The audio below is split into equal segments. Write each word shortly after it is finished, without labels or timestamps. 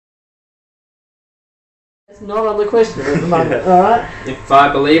It's not on the question at the moment, alright? If I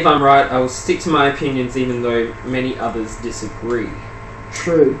believe I'm right, I will stick to my opinions even though many others disagree.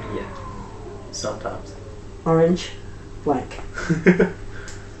 True. Yeah. Sometimes. Orange, blank.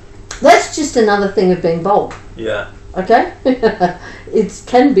 That's just another thing of being bold, Yeah. okay? It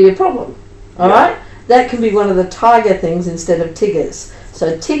can be a problem, alright? That can be one of the tiger things instead of tigers.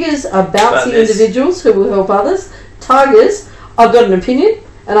 So tigers are bouncy individuals who will help others. Tigers, I've got an opinion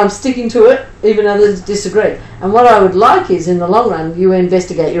and I'm sticking to it even others disagree. And what I would like is in the long run you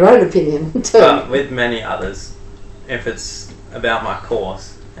investigate your own opinion too. But with many others, if it's about my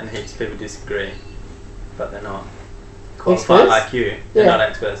course and heaps of people disagree, but they're not qualified like you, they're not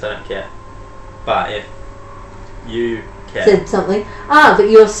experts, I don't care. But if you care. Said something. But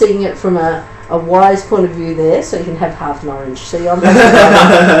you're seeing it from a wise point of view there, so you can have half an orange. See, I'm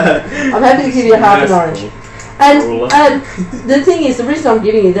happy to give you half an orange. And the thing is, the reason I'm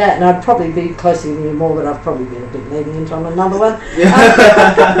giving you that, and I'd probably be close to giving you more, but I've probably been a bit lenient on another one.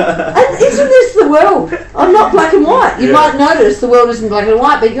 And isn't this the world? I'm not black and white. You might notice the world isn't black and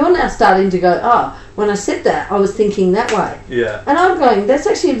white, but you're now starting to go, when I said that, I was thinking that way. Yeah. And I'm going, that's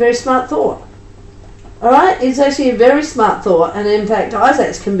actually a very smart thought. Alright? It's actually a very smart thought, and in fact,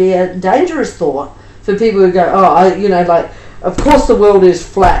 Isaac's can be a dangerous thought for people who go, of course the world is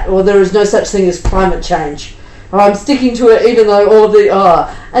flat, or there is no such thing as climate change. I'm sticking to it even though all of the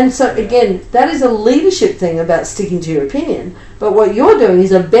And so again, that is a leadership thing about sticking to your opinion. But what you're doing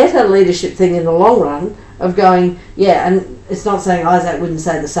is a better leadership thing in the long run of going, and it's not saying Isaac wouldn't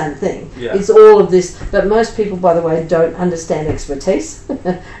say the same thing. Yeah. It's all of this. But most people, by the way, don't understand expertise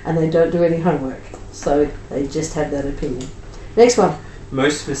and they don't do any homework. So they just have that opinion. Next one.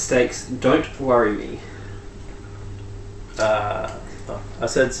 Most mistakes don't worry me. I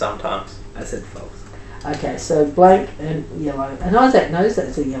said sometimes. I said false. Okay, so blank and yellow. And Isaac knows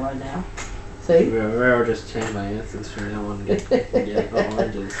that's a yellow now. See? I'll just change my answers from now on and get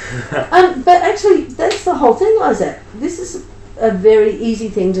oranges. But actually, that's the whole thing, Isaac. This is a very easy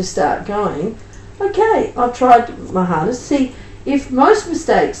thing to start going. Okay, I've tried my hardest. See, if most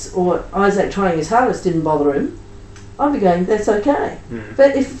mistakes or Isaac trying his hardest didn't bother him, I'd be going, that's okay.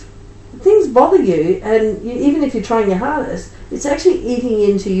 But if things bother you, and even if you're trying your hardest, it's actually eating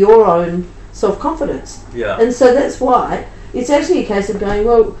into your own self-confidence. Yeah. And so that's why it's actually a case of going,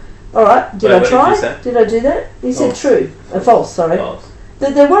 well, all right, did I try? Did I do that? He said true. False, sorry. False.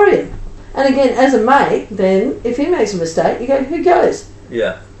 That they're worrying. And again, as a mate, then, if he makes a mistake, you go, who goes?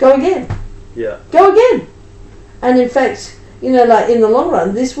 Yeah. Go again. Yeah. Go again. And in fact, in the long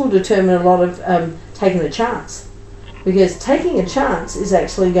run, this will determine a lot of taking a chance. Because taking a chance is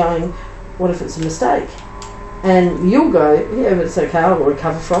actually going, what if it's a mistake? And you'll go, but it's okay, I'll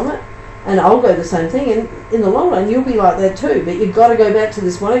recover from it. And I'll go the same thing. And in the long run, you'll be like that too. But you've got to go back to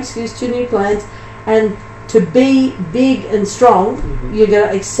this one excuse, two new plans. And to be big and strong, you're going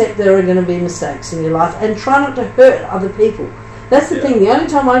to accept there are going to be mistakes in your life. And try not to hurt other people. That's the thing. The only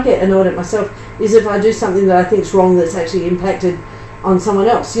time I get annoyed at myself is if I do something that I think's wrong that's actually impacted on someone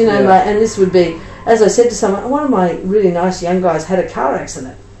else. And this would be, as I said to someone, one of my really nice young guys had a car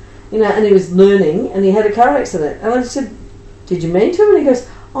accident. And he was learning, and he had a car accident. And I said, did you mean to? And he goes,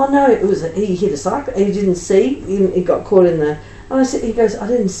 oh no, he hit a cycle. He didn't see. He got caught in the. And I said, he goes, I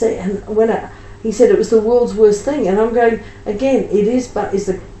didn't see. And he said it was the world's worst thing. And I'm going, again, it is. But is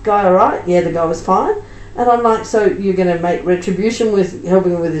the guy all right? Yeah, the guy was fine. And I'm like, so you're going to make retribution with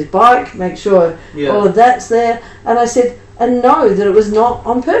helping him with his bike, make sure all of that's there. And I said, and know that it was not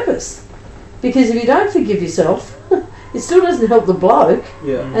on purpose, because if you don't forgive yourself, it still doesn't help the bloke.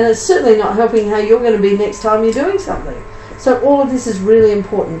 Yeah. And it's certainly not helping how you're going to be next time you're doing something. So all of this is really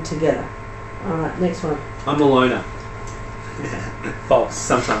important together. All right, next one. I'm a loner. False.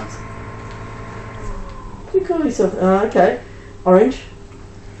 Sometimes. You call yourself... okay. Orange.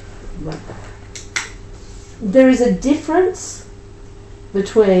 There is a difference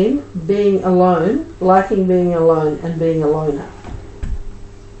between being alone, liking being alone, and being a loner.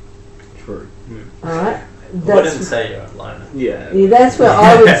 True. All right? I wouldn't say you're a loner. Yeah. That's what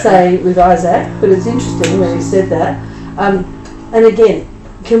I would say with Isaac, but it's interesting when he said that. And again,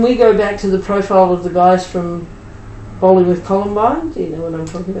 can we go back to the profile of the guys from Bowling with Columbine? Do you know what I'm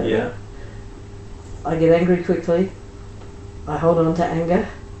talking about? Yeah. I get angry quickly. I hold on to anger.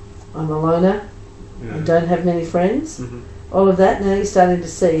 I'm a loner. I don't have many friends. All of that. Now you're starting to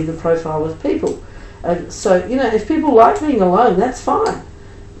see the profile of people. So, if people like being alone, that's fine.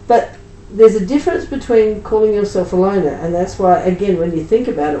 But there's a difference between calling yourself a loner, and that's why, again, when you think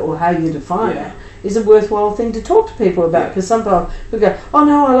about it or how you define it, is a worthwhile thing to talk to people about. Because some people go, oh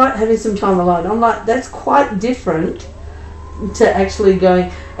no, I like having some time alone. I'm like, that's quite different to actually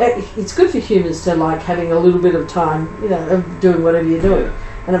going. It's good for humans to like having a little bit of time, you know, of doing whatever you're doing,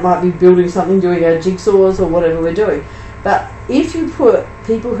 and it might be building something, doing our jigsaws or whatever we're doing. But if you put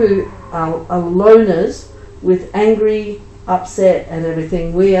people who are loners with angry, upset, and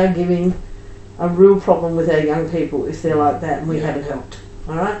everything, we are giving a real problem with our young people if they're like that, and we haven't helped.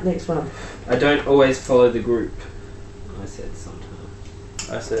 All right, next one. I don't always follow the group. I said sometimes.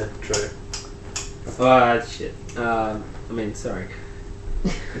 I said true. Oh shit. Sorry.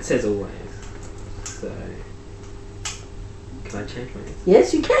 It says always. So can I change my answer?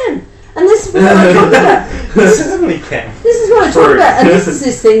 Yes, you can. And this is what I talk about. You certainly can. This is what I talk about. And this is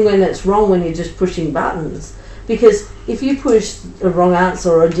this thing when it's wrong, when you're just pushing buttons. Because if you push a wrong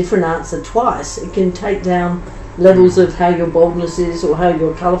answer or a different answer twice, it can take down levels of how your boldness is or how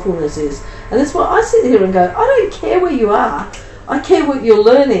your colourfulness is. And that's why I sit here and go, I don't care where you are. I care what you're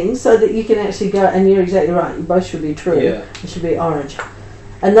learning so that you can actually go, and you're exactly right, you both should be true. Yeah. It should be orange.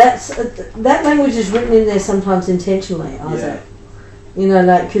 And that language is written in there sometimes intentionally, Isaac. You know,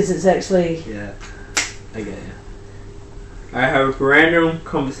 like, because it's actually... Yeah. I get it. I have random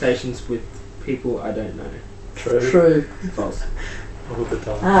conversations with people I don't know. True. False. All the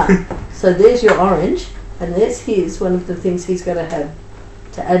time. So there's your orange, and there's one of the things he's going to have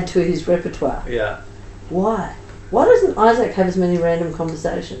to add to his repertoire. Yeah. Why? Why doesn't Isaac have as many random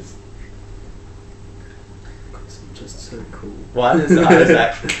conversations? Because I'm just so cool. Why does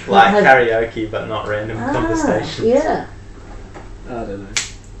Isaac like karaoke but not random conversations? Yeah. I don't know.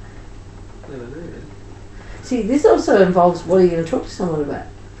 See, this also involves what are you going to talk to someone about?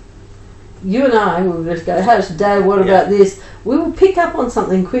 You and I will just go, how's your day, what about this? We will pick up on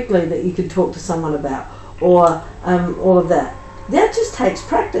something quickly that you could talk to someone about, or all of that. That just takes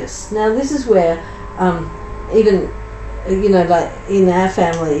practice. Now this is where even, you know, like in our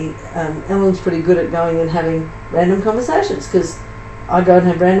family, Ellen's pretty good at going and having random conversations, because I go and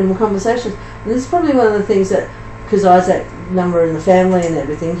have random conversations. And this is probably one of the things that, because Isaac number in the family and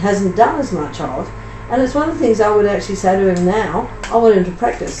everything, hasn't done as much of. And it's one of the things I would actually say to him now. I want him to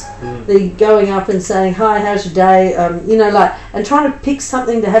practice the going up and saying, hi, how's your day? You know, like, and trying to pick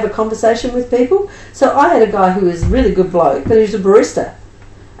something to have a conversation with people. So I had a guy who was a really good bloke, but he was a barista.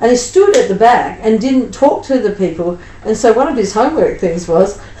 And he stood at the back and didn't talk to the people. And so one of his homework things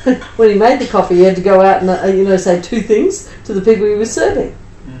was, when he made the coffee, he had to go out and, you know, say two things to the people he was serving.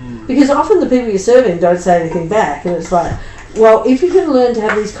 Because often the people you're serving don't say anything back. And it's like, well, if you can learn to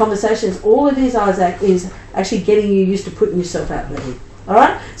have these conversations, all it is, Isaac, is actually getting you used to putting yourself out there. All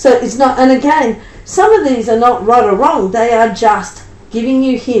right? So it's not, and again, some of these are not right or wrong. They are just giving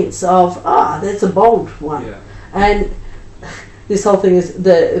you hints of, that's a bold one. Yeah. And this whole thing is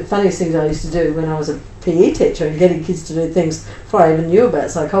the funniest things I used to do when I was a PE teacher and getting kids to do things before I even knew about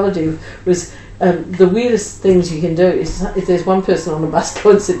psychology was the weirdest things you can do is if there's one person on the bus,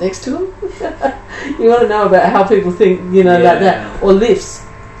 go and sit next to them. You want to know about how people think, you know, like that. Or lifts,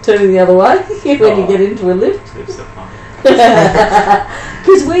 turning the other way when you get into a lift. Lifts are fun.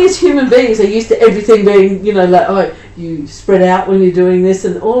 Because we as human beings are used to everything being, you know, like, you spread out when you're doing this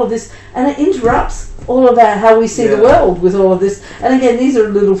and all of this, and it interrupts all of how we see the world with all of this. And again, these are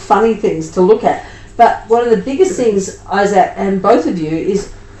little funny things to look at. But one of the biggest things, Isaac, and both of you,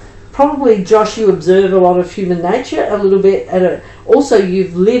 is probably, Josh, you observe a lot of human nature a little bit. Also,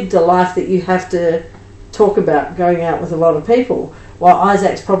 you've lived a life that you have to talk about going out with a lot of people, while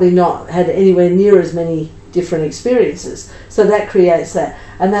Isaac's probably not had anywhere near as many different experiences. So that creates that.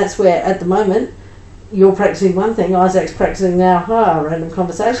 And that's where, at the moment, you're practicing one thing, Isaac's practicing now, random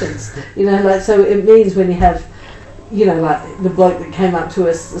conversations. You know, like, so it means when you have, you know, like the bloke that came up to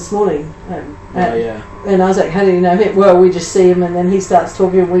us this morning, and Isaac, how do you know him? Well, we just see him and then he starts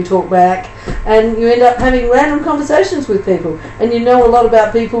talking and we talk back, and you end up having random conversations with people, and you know a lot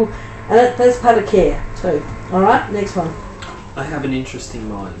about people, and that's part of care too. Alright, next one. I have an interesting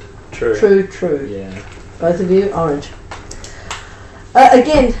mind. True. Yeah. Both of you, orange.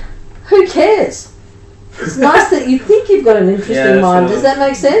 Again, who cares? It's nice that you think you've got an interesting mind. Does that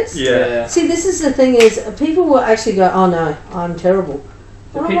make sense? Yeah. See, this is the thing is, people will actually go, oh no, I'm terrible.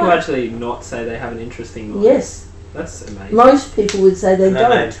 Do people actually not say they have an interesting mind? Yes. That's amazing. Most people would say they don't.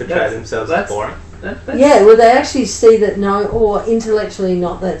 They portray themselves as boring. Yeah, well, they actually see that or intellectually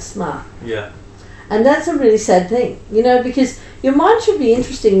not that smart. Yeah. And that's a really sad thing, you know, because your mind should be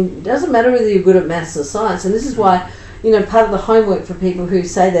interesting. It doesn't matter whether you're good at maths or science, and this is why, you know, part of the homework for people who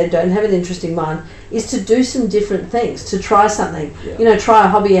say they don't have an interesting mind is to do some different things, to try something. Yeah. You know, try a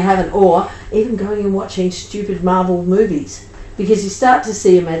hobby you haven't, or even going and watching stupid Marvel movies, because you start to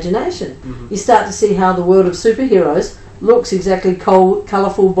see imagination. Mm-hmm. You start to see how the world of superheroes looks exactly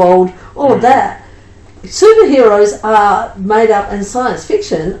colourful, bold, all of that. superheroes are made up in science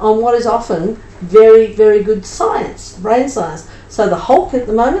fiction on what is often very, very good science, brain science. So the Hulk at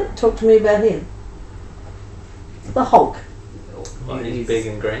the moment, talk to me about him. The Hulk. Well, he's big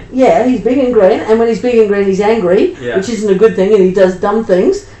and green. Yeah, he's big and green, and when he's big and green, he's angry, which isn't a good thing, and he does dumb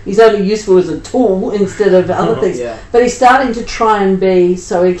things. He's only useful as a tool instead of other things. Yeah. But he's starting to try and be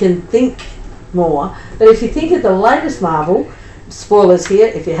so he can think more. But if you think of the latest Marvel, spoilers here,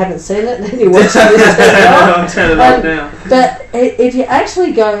 if you haven't seen it, then you're watching this. I'm turning it off now. But if you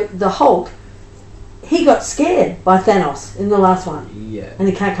actually go, the Hulk, he got scared by Thanos in the last one. Yeah. And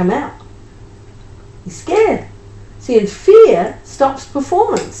he can't come out. He's scared. See, and fear stops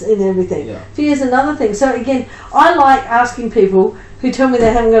performance in everything. Yeah. Fear is another thing. So again, I like asking people who tell me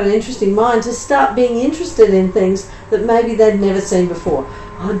they haven't got an interesting mind to start being interested in things that maybe they'd never seen before.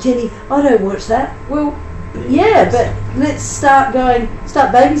 Oh, Jenny, I don't watch that. Well, yeah, but let's start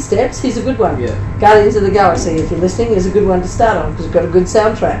baby steps. Here's a good one. Yeah. Guardians of the Galaxy, if you're listening, is a good one to start on because it's got a good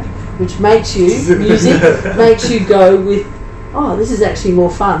soundtrack, which makes you, music, makes you go with, oh, this is actually more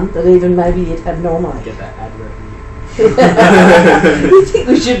fun than even maybe you'd have normally. Get that ad revenue. You think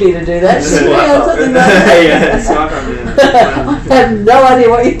we should be to do that? Should we on something like that? Yeah, swipe up, yeah. I have no idea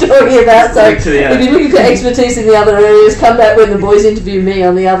what you're talking about, so if you're looking for expertise in the other areas, come back when the boys interview me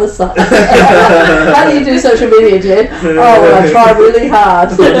on the other side. How do you do social media, Jen? Oh, well, I try really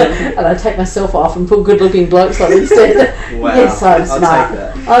hard. And I take myself off and put good-looking blokes on instead. Wow. Yes, I'm smart. I'll take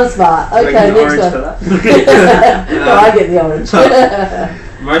that. I'm smart. Okay, next one. No, I get the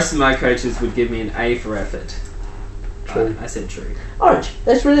orange. Most of my coaches would give me an A for effort. True. I said true. Orange.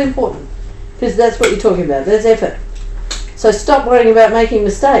 That's really important because that's what you're talking about. There's effort. So stop worrying about making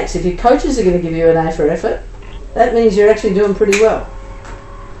mistakes. If your coaches are going to give you an A for effort, that means you're actually doing pretty well.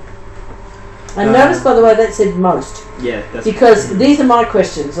 And notice, by the way, that said most. Yeah, that's because these are my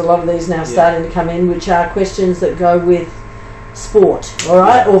questions. A lot of these now starting to come in, which are questions that go with sport, all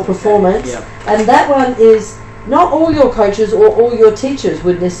right, or performance. Yeah. And that one is not all your coaches or all your teachers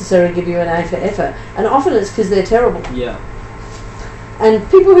would necessarily give you an A for effort. And often it's because they're terrible. Yeah. And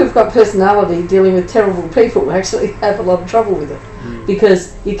people who've got personality dealing with terrible people actually have a lot of trouble with it.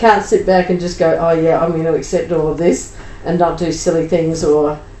 Because you can't sit back and just go, oh yeah, I'm going to accept all of this and not do silly things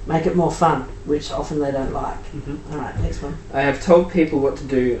or make it more fun, which often they don't like. All right, next one. I have told people what to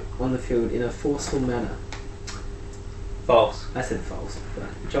do on the field in a forceful manner. False. I said false, but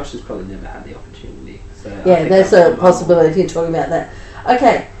Josh has probably never had the opportunity. So yeah, that's a possibility if you're talking about that.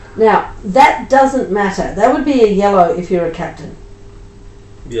 Okay, now that doesn't matter. That would be a yellow if you're a captain.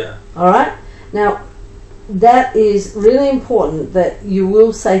 Yeah. All right. Now that is really important that you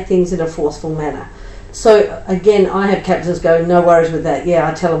will say things in a forceful manner. So again, I have captains go, no worries with that. Yeah,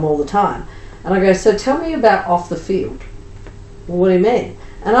 I tell them all the time, and I go, so tell me about off the field. Well, what do you mean?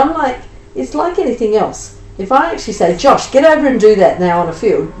 And I'm like, it's like anything else. If I actually say, Josh, get over and do that now on a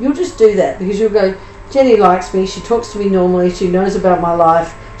field, you'll just do that because you'll go, Jenny likes me, she talks to me normally, she knows about my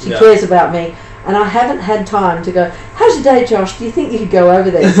life, she cares about me, and I haven't had time to go, how's your day, Josh? Do you think you could go over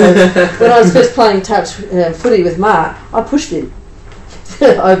there? So when I was first playing touch footy with Mark, I pushed him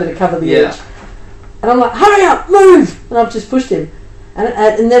over to cover the edge. And I'm like, hurry up, move! And I've just pushed him.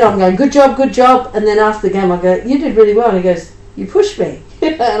 And then I'm going, good job, and then after the game I go, you did really well, and he goes, you pushed me.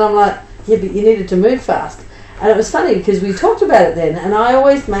 And I'm like, yeah, but you needed to move fast. And it was funny because we talked about it then, and I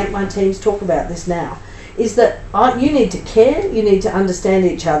always make my teams talk about this now, is that you need to care, you need to understand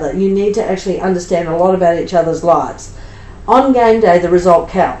each other, you need to actually understand a lot about each other's lives. On game day, the result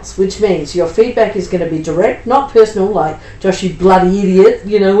counts, which means your feedback is going to be direct, not personal, like, Josh, you bloody idiot,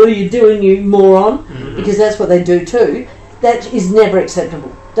 you know, what are you doing, you moron? Because that's what they do too. That is never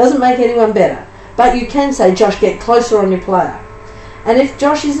acceptable. Doesn't make anyone better. But you can say, Josh, get closer on your player. And if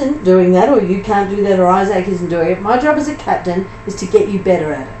Josh isn't doing that, or you can't do that, or Isaac isn't doing it, my job as a captain is to get you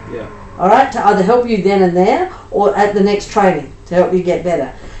better at it. Yeah. All right? To either help you then and there, or at the next training to help you get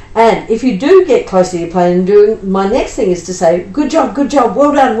better. And if you do get close to your player and doing, my next thing is to say, good job,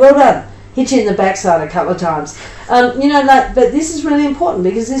 well done. Hit you in the backside a couple of times. You know, like, but this is really important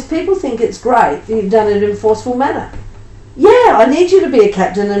because if people think it's great that you've done it in a forceful manner. Yeah, I need you to be a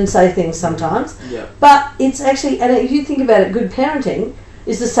captain and say things sometimes. Yeah. But it's actually, and if you think about it, good parenting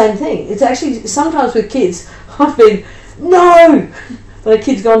is the same thing. It's actually, sometimes with kids, I've been, no! When a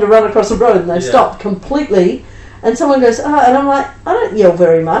kid's gone to run across the road and they've stopped completely, and someone goes, oh, and I'm like, I don't yell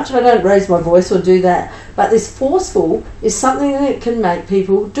very much, I don't raise my voice or do that. But this forceful is something that can make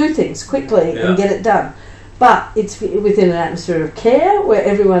people do things quickly and get it done. But it's within an atmosphere of care where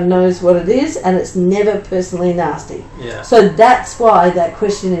everyone knows what it is and it's never personally nasty. Yeah. So that's why that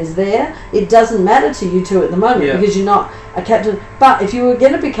question is there. It doesn't matter to you two at the moment because you're not a captain. But if you were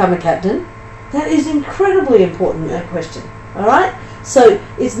going to become a captain, That is incredibly important, that question. All right? So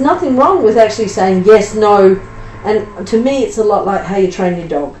it's nothing wrong with actually saying yes, no. And to me, it's a lot like how you train your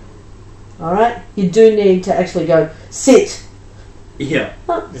dog. All right? You do need to actually go, sit. Yeah.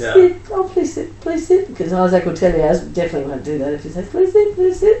 Oh, sit. Oh, please sit. Because Isaac will tell you, I definitely won't do that if he says,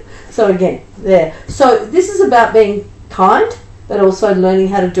 please sit. So again, there. So this is about being kind, but also learning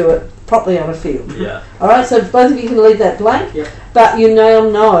how to do it properly on a field. Yeah. All right, so both of you can leave that blank, Yep. but you now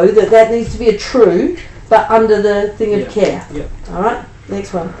know that needs to be a true, but under the thing of care. Yep. All right,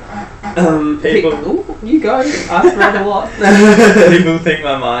 next one. People, Ooh, you go. I've read a lot. people think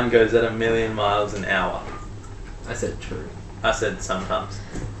my mind goes at 1,000,000 miles an hour. I said true. I said sometimes.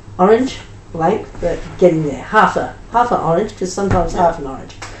 Orange, blank, but getting there. Half an orange, because sometimes half an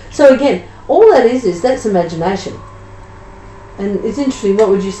orange. So again, all that is that's imagination. And it's interesting, what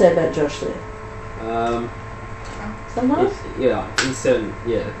would you say about Josh there? Sometimes? In certain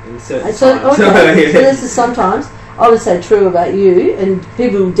So, times. okay, so this is sometimes. I would say true about you, and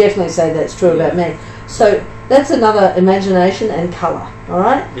people will definitely say that's true about me. So that's another imagination and colour,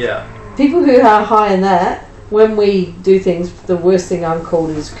 alright? Yeah. People who are high in that, when we do things, the worst thing I'm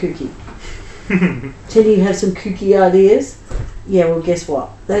called is kooky. Tend you have some kooky ideas? Yeah, well, guess what?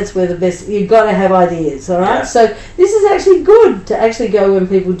 That's where the best... You've got to have ideas, alright? Yeah. So this is actually good to actually go when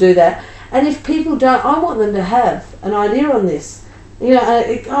people do that. And if people don't, I want them to have an idea on this. You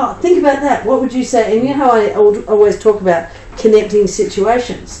know, think about that. What would you say? And you know how I always talk about connecting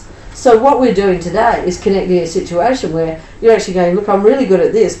situations. So what we're doing today is connecting a situation where you're actually going, look, I'm really good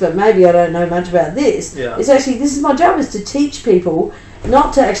at this, but maybe I don't know much about this. Yeah. It's actually, this is my job, is to teach people,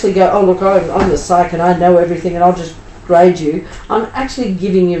 not to actually go, oh, look, I'm the psych and I know everything and I'll just grade you. I'm actually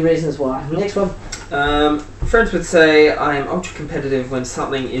giving you reasons why. Mm-hmm. Next one. Friends would say I am ultra competitive when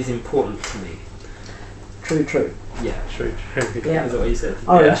something is important to me. True. Yeah. True. Yeah. Is that what you said?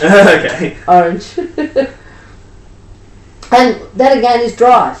 Orange. Yeah. Okay. Orange. And that again is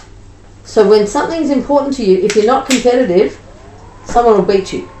drive. So when something's important to you, if you're not competitive, someone will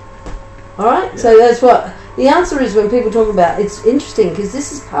beat you. Alright? Yeah. So that's what the answer is when people talk about, it's interesting because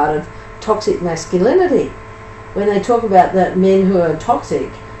this is part of toxic masculinity. When they talk about that men who are toxic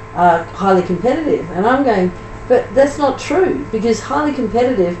are highly competitive. And I'm going, but that's not true, because highly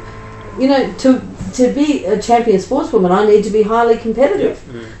competitive, you know, to be a champion sportswoman, I need to be highly competitive.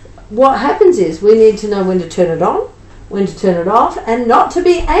 Mm. What happens is we need to know when to turn it on, when to turn it off, and not to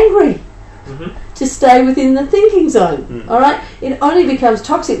be angry. Mm-hmm. To stay within the thinking zone. Mm. Alright? It only becomes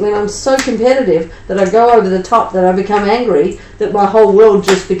toxic when I'm so competitive that I go over the top, that I become angry, that my whole world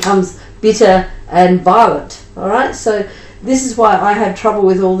just becomes bitter and violent. Alright? So this is why I have trouble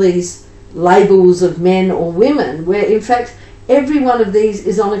with all these labels of men or women, where in fact every one of these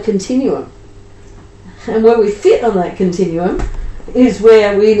is on a continuum. And where we fit on that continuum is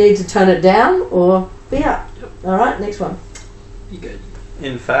where we need to turn it down or be up. Alright, next one. You go.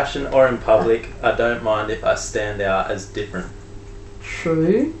 In fashion or in public, I don't mind if I stand out as different.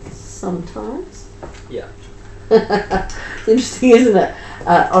 True, sometimes. Yeah. It's interesting, isn't it?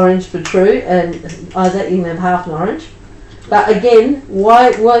 Orange for true, and Isaac, you can have half an orange. But again,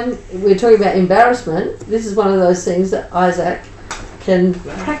 when we're talking about embarrassment, this is one of those things that Isaac can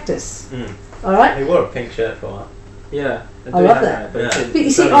practice. Mm. All right? He wore a pink shirt for a while. Yeah. I love that. But, Yeah. it's But you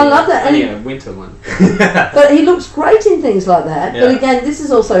see, only I love that, Only and- a winter one. But he looks great in things like that. Yeah. But again, this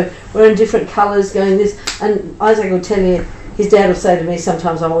is also, we're in different colours going this, and Isaac will tell you, his dad will say to me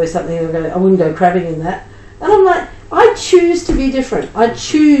sometimes, I'll wear something, and he'll go, I wouldn't go crabbing in that. And I'm like, I choose to be different. I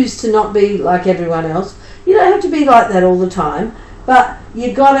choose to not be like everyone else. You don't have to be like that all the time, but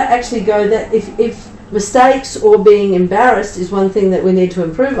you got to actually go that if mistakes or being embarrassed is one thing that we need to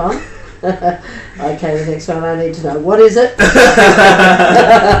improve on. Okay, the next one I need to know. What is it?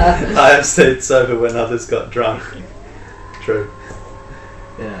 I have stayed sober when others got drunk. True.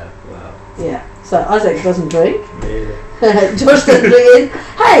 Yeah. Wow. Yeah, so Isaac doesn't drink. Me either. Josh doesn't drink.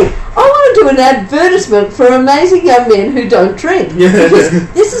 Hey, I want to do an advertisement for amazing young men who don't drink. Yeah.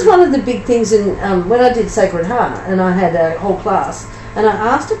 Because this is one of the big things in when I did Sacred Heart, and I had a whole class, and I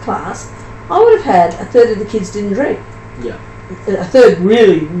asked a class, I would have had a third of the kids didn't drink. Yeah. A third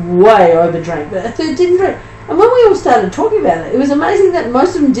really way overdrank, but a third didn't drink. And when we all started talking about it, it was amazing that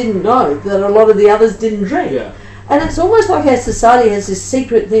most of them didn't know that a lot of the others didn't drink. Yeah. And it's almost like our society has this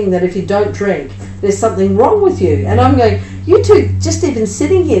secret thing that if you don't drink, there's something wrong with you. And I'm going, you two, just even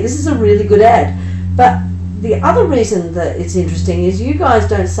sitting here, this is a really good ad. But the other reason that it's interesting is you guys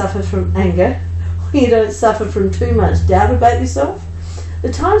don't suffer from anger. You don't suffer from too much doubt about yourself.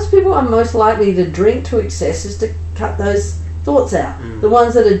 The times people are most likely to drink to excess is to cut those thoughts out. The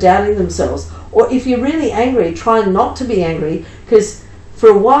ones that are doubting themselves. Or if you're really angry, try not to be angry, because for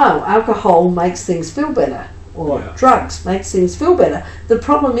a while, alcohol makes things feel better, or drugs makes things feel better. The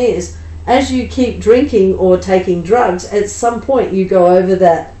problem is, as you keep drinking or taking drugs, at some point you go over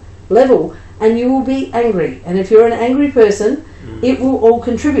that level and you will be angry. And if you're an angry person, it will all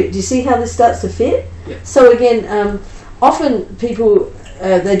contribute. Do you see how this starts to fit? Yeah. So again, often people,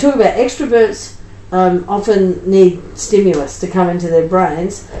 they talk about extroverts often need stimulus to come into their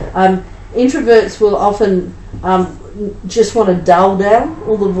brains. Introverts will often just want to dull down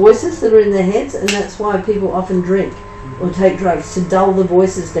all the voices that are in their heads, and that's why people often drink or take drugs, to dull the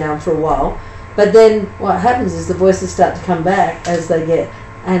voices down for a while. But then what happens is the voices start to come back as they get,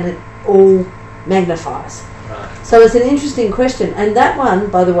 and it all magnifies. Right. So it's an interesting question. And that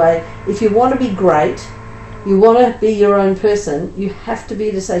one, by the way, if you want to be great, you want to be your own person, you have to be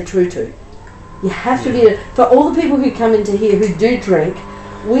to say true to. You have to be, for all the people who come into here who do drink,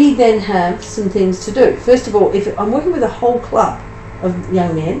 we then have some things to do. First of all, if I'm working with a whole club of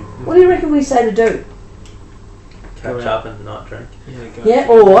young men, what do you reckon we say to do? Catch up and not drink. Yeah,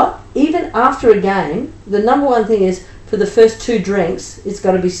 or even after a game, the number one thing is, for the first 2 drinks, it's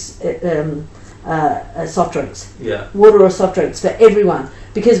got to be soft drinks. Yeah. Water or soft drinks for everyone.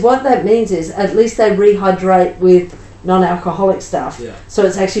 Because what that means is, at least they rehydrate with non-alcoholic stuff. Yeah. So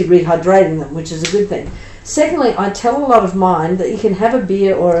it's actually rehydrating them, which is a good thing. Secondly, I tell a lot of mine that you can have a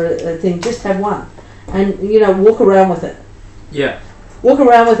beer or a thing, just have one. And, walk around with it. Yeah. Walk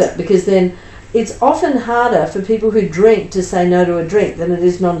around with it, because then it's often harder for people who drink to say no to a drink than it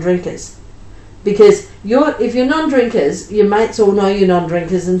is non-drinkers. Because if you're non-drinkers, your mates all know you're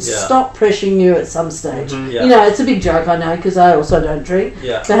non-drinkers and stop pressuring you at some stage. It's a big joke, I know, because I also don't drink.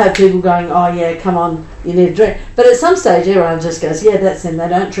 Yeah. To have people going, oh yeah, come on, you need a drink. But at some stage, everyone just goes, yeah, that's them, they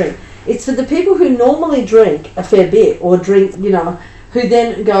don't drink. It's for the people who normally drink a fair bit, or drink, who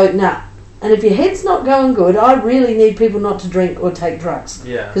then go, nah. And if your head's not going good, I really need people not to drink or take drugs.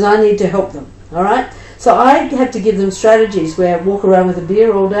 Yeah. Because I need to help them, all right? So I have to give them strategies where walk around with a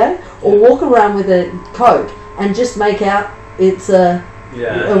beer all day, or walk around with a Coke and just make out it's a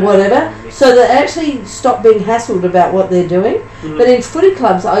whatever, so they actually stop being hassled about what they're doing. Mm-hmm. But in footy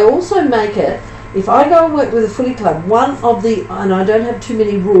clubs, I also make it, if I go and work with a footy club, and I don't have too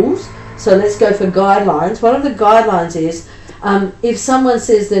many rules, so let's go for guidelines. One of the guidelines is, if someone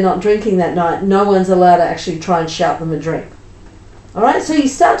says they're not drinking that night, no one's allowed to actually try and shout them a drink. All right, so you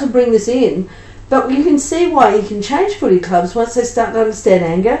start to bring this in. But you can see why you can change footy clubs once they start to understand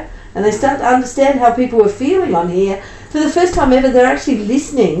anger, and they start to understand how people are feeling on here. For the first time ever, they're actually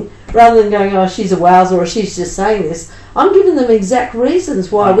listening rather than going, oh, she's a wowser, or she's just saying this. I'm giving them exact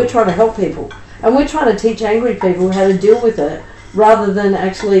reasons why we're trying to help people. And we're trying to teach angry people how to deal with it, rather than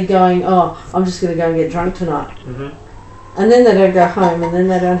actually going, oh, I'm just going to go and get drunk tonight. Mm-hmm. And then they don't go home, and then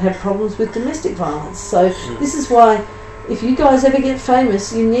they don't have problems with domestic violence. So this is why, if you guys ever get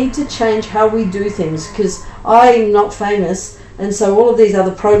famous, you need to change how we do things, because I'm not famous, and so all of these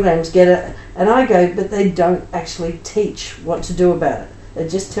other programs get it, and I go, but they don't actually teach what to do about it. They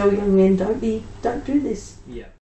just tell young men, don't do this. Yeah.